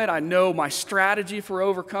overcome it. I know my strategy for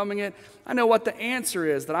overcoming it. I know what the answer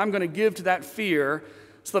is that I'm going to give to that fear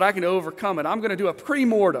so that I can overcome it. I'm going to do a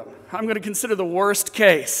pre-mortem. I'm going to consider the worst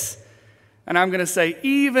case. And I'm going to say,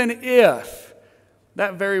 even if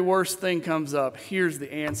that very worst thing comes up, here's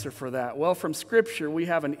the answer for that. Well, from Scripture, we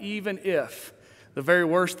have an even if the very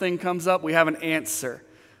worst thing comes up, we have an answer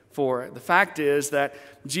for it. The fact is that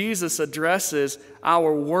Jesus addresses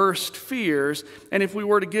our worst fears, and if we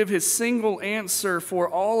were to give his single answer for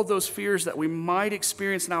all of those fears that we might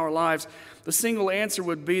experience in our lives, the single answer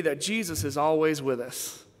would be that Jesus is always with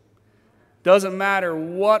us. Doesn't matter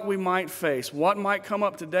what we might face, what might come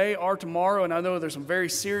up today or tomorrow, and I know there's some very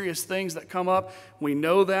serious things that come up. We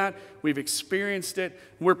know that. We've experienced it.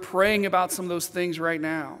 We're praying about some of those things right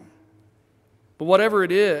now. But whatever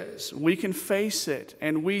it is, we can face it,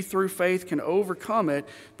 and we, through faith, can overcome it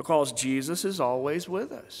because Jesus is always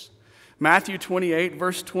with us. Matthew 28,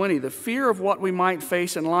 verse 20, the fear of what we might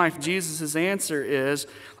face in life, Jesus' answer is,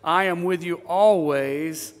 I am with you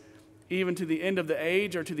always, even to the end of the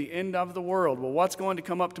age or to the end of the world. Well, what's going to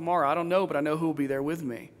come up tomorrow? I don't know, but I know who will be there with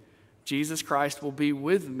me. Jesus Christ will be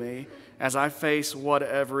with me as I face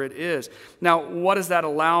whatever it is. Now, what does that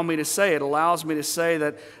allow me to say? It allows me to say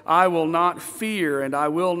that I will not fear and I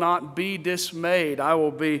will not be dismayed. I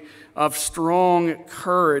will be of strong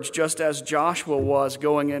courage, just as Joshua was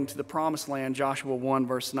going into the promised land, Joshua 1,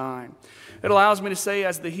 verse 9. It allows me to say,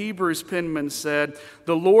 as the Hebrews penman said,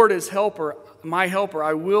 the Lord is helper, my helper,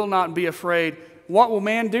 I will not be afraid. What will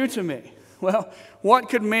man do to me? Well, what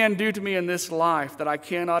could man do to me in this life that I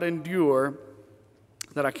cannot endure,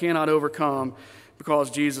 that I cannot overcome because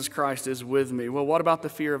Jesus Christ is with me? Well, what about the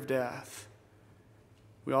fear of death?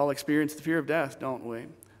 We all experience the fear of death, don't we?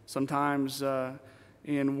 Sometimes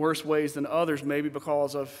in worse ways than others, maybe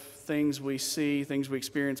because of things we see, things we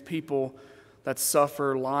experience, people that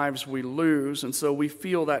suffer, lives we lose, and so we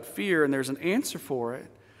feel that fear, and there's an answer for it.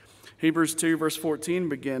 Hebrews 2, verse 14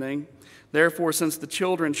 beginning, therefore, since the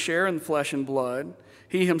children share in flesh and blood,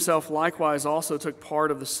 he himself likewise also took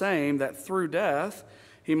part of the same, that through death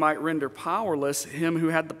he might render powerless him who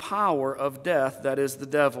had the power of death, that is, the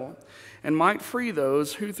devil, and might free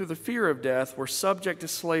those who through the fear of death were subject to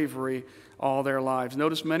slavery all their lives.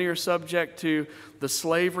 Notice many are subject to the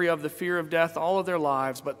slavery of the fear of death all of their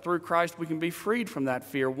lives, but through Christ we can be freed from that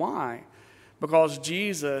fear. Why? Because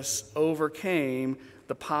Jesus overcame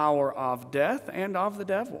the power of death and of the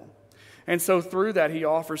devil. And so through that, he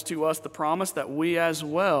offers to us the promise that we as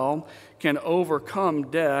well can overcome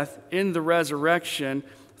death in the resurrection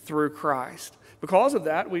through Christ. Because of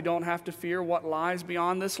that, we don't have to fear what lies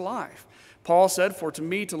beyond this life. Paul said, for to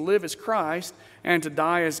me to live is Christ, and to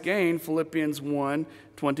die is gain, Philippians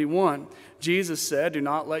 1:21. Jesus said, do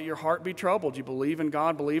not let your heart be troubled. You believe in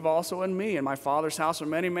God, believe also in me. In my Father's house are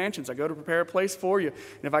many mansions. I go to prepare a place for you.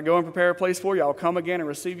 And if I go and prepare a place for you, I'll come again and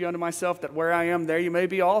receive you unto myself, that where I am, there you may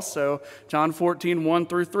be also. John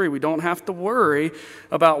 14:1-3. We don't have to worry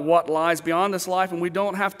about what lies beyond this life, and we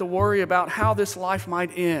don't have to worry about how this life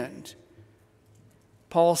might end.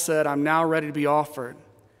 Paul said, I'm now ready to be offered.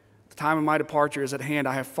 The time of my departure is at hand.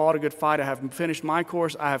 I have fought a good fight. I have finished my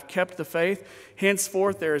course. I have kept the faith.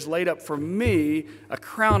 Henceforth there is laid up for me a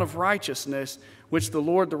crown of righteousness, which the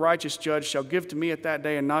Lord, the righteous judge, shall give to me at that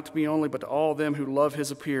day, and not to me only, but to all them who love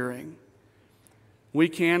his appearing. We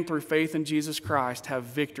can, through faith in Jesus Christ, have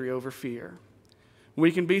victory over fear.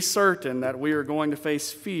 We can be certain that we are going to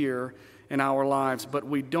face fear in our lives, but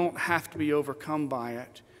we don't have to be overcome by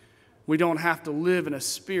it. We don't have to live in a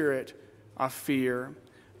spirit of fear.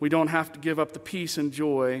 We don't have to give up the peace and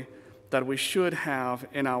joy that we should have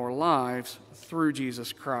in our lives through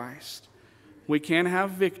Jesus Christ. We can have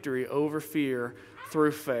victory over fear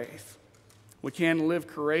through faith. We can live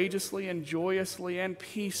courageously and joyously and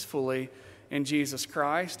peacefully in Jesus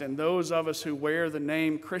Christ, and those of us who wear the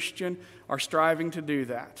name Christian are striving to do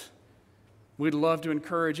that. We'd love to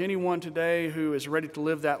encourage anyone today who is ready to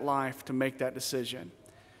live that life to make that decision.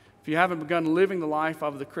 If you haven't begun living the life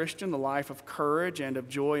of the Christian, the life of courage and of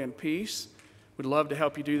joy and peace, we'd love to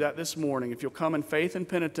help you do that this morning. If you'll come in faith and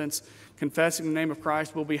penitence, confessing the name of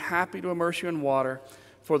Christ, we'll be happy to immerse you in water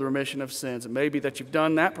for the remission of sins. It may be that you've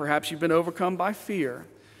done that. Perhaps you've been overcome by fear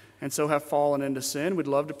and so have fallen into sin. We'd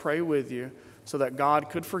love to pray with you so that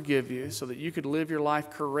God could forgive you, so that you could live your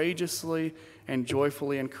life courageously and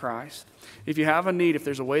joyfully in Christ. If you have a need, if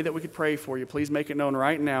there's a way that we could pray for you, please make it known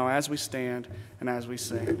right now as we stand and as we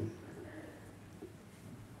sing.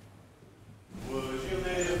 Would you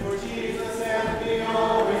live for Jesus and be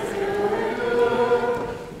always true and good?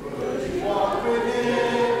 Would you walk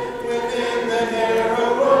within the narrow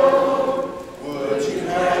road? Would you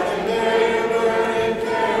have him bear your burden,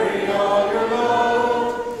 carry all your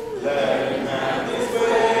load? Let him have his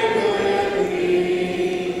way with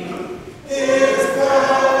thee. His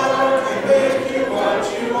power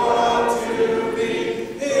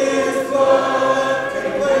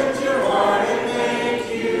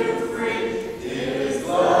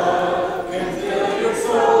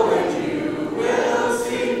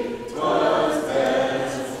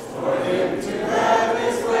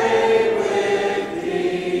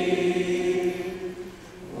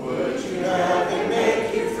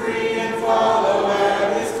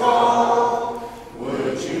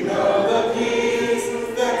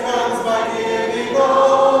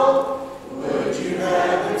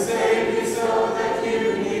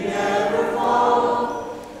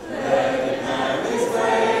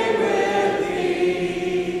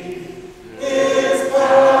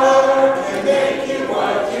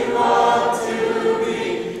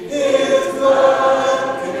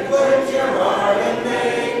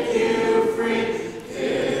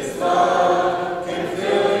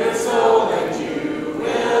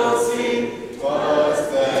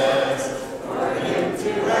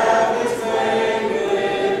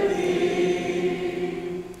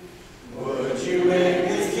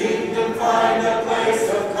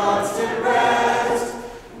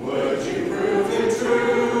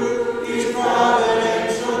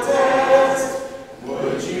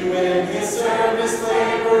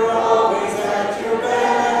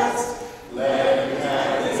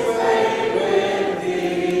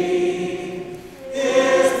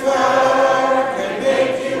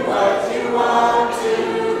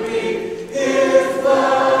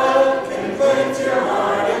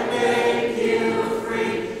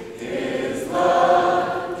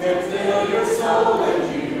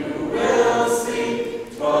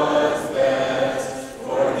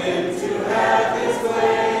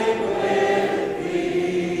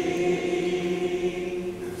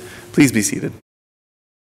Please be seated.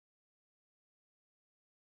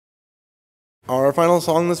 Our final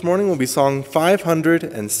song this morning will be song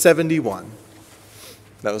 571.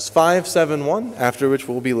 That was 571, after which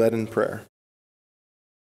we'll be led in prayer.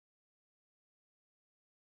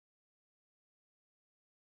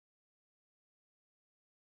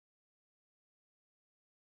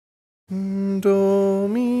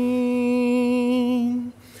 Domine,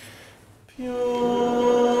 purer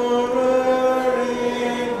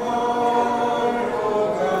in heart,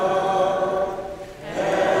 O God,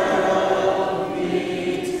 help me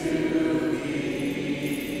to be.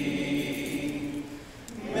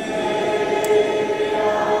 May I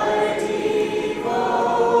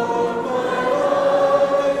devote my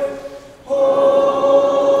life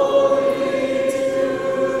wholly to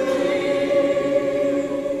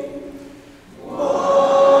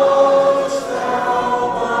Watch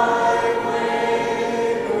thou my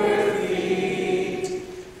wayward feet,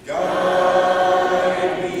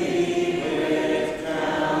 guide me with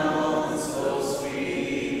counsel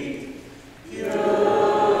sweet,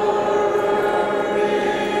 purer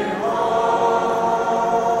in heart,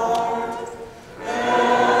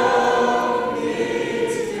 help me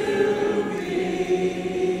to be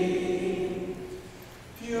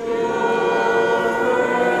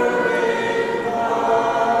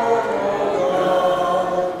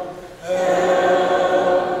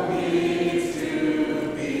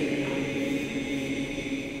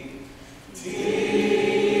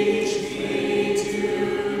Teach me to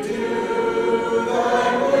do thy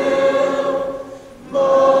will,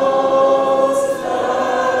 most lovingly.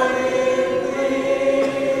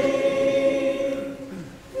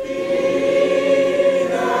 Be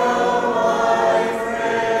thou my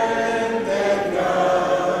friend and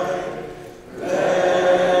guide.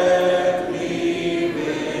 Let me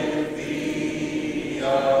with thee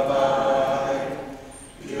abide.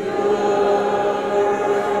 Purer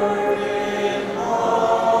in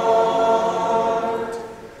heart,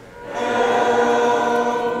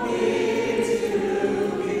 help me to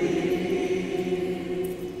be.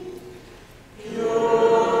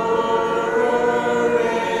 Purer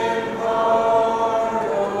in heart,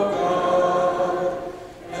 O God,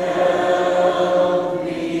 help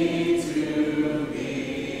me to be.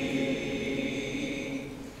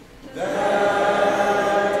 That I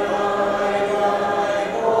thy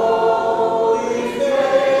holy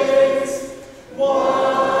face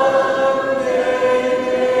one day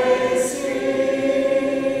may see.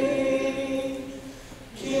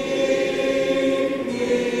 Keep me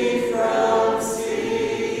from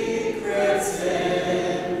secret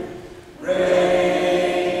sin.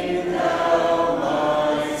 Reign thou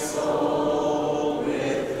my soul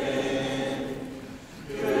within.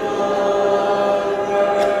 Purer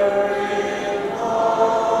in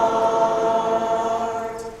heart,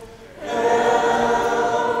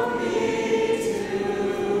 help me to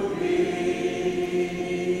be.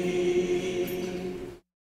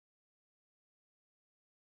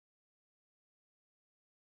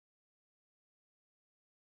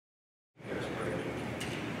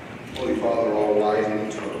 Holy Father, all-wise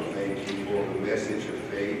and eternal, thank you for the message of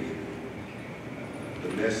faith, the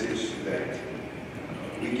message that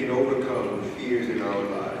we can overcome the fears in our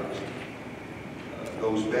lives,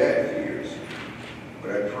 those bad fears.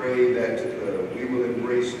 But I pray that we will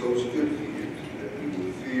embrace those good fears, that we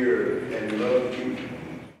will fear and love you.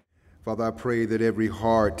 Father, I pray that every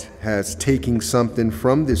heart has taken something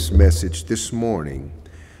from this message this morning,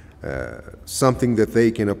 something that they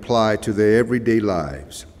can apply to their everyday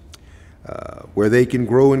lives, where they can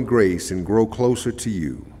grow in grace and grow closer to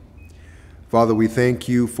you. Father, we thank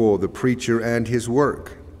you for the preacher and his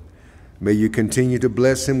work. May you continue to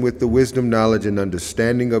bless him with the wisdom, knowledge, and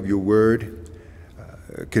understanding of your word.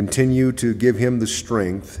 Continue to give him the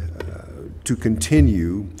strength to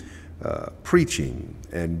continue preaching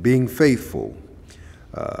and being faithful,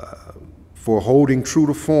 for holding true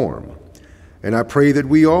to form. And I pray that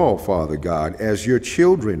we all, Father God, as your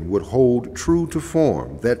children, would hold true to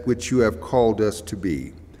form, that which you have called us to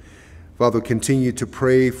be. Father, continue to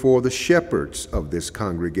pray for the shepherds of this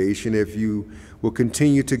congregation, if you will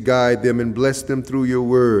continue to guide them and bless them through your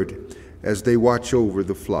word as they watch over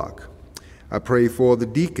the flock. I pray for the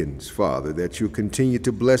deacons, Father, that you continue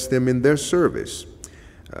to bless them in their service,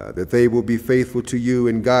 that they will be faithful to you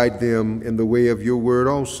and guide them in the way of your word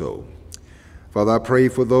also. Father, I pray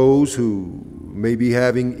for those who may be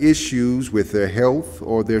having issues with their health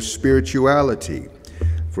or their spirituality,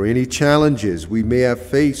 for any challenges we may have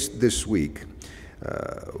faced this week.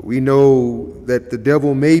 We know that the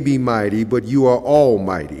devil may be mighty, but you are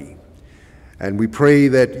almighty. And we pray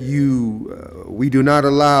that we do not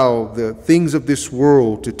allow the things of this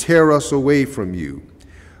world to tear us away from you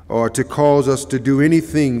or to cause us to do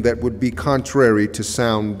anything that would be contrary to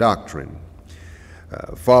sound doctrine.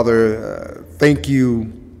 Father, thank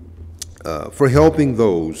you for helping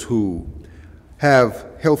those who have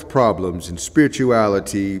health problems and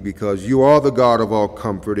spirituality, because you are the God of all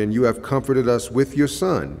comfort and you have comforted us with your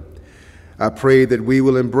Son. I pray that we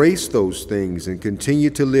will embrace those things and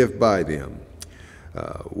continue to live by them.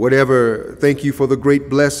 Thank you for the great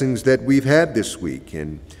blessings that we've had this week,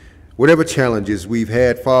 and whatever challenges we've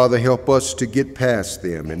had, Father, help us to get past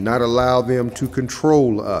them and not allow them to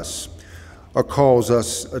control us or cause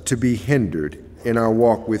us to be hindered in our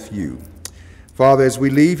walk with you. Father, as we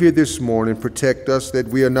leave here this morning, protect us that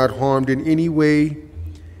we are not harmed in any way,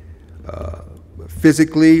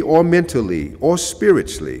 physically or mentally or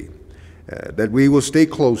spiritually, that we will stay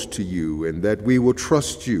close to you and that we will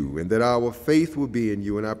trust you and that our faith will be in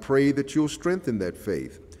you. And I pray that you'll strengthen that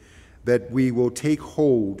faith, that we will take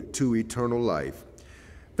hold to eternal life.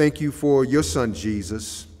 Thank you for your Son,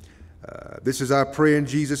 Jesus. This is our prayer in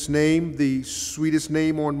Jesus' name, the sweetest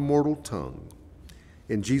name on mortal tongue.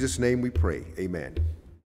 In Jesus' name we pray. Amen.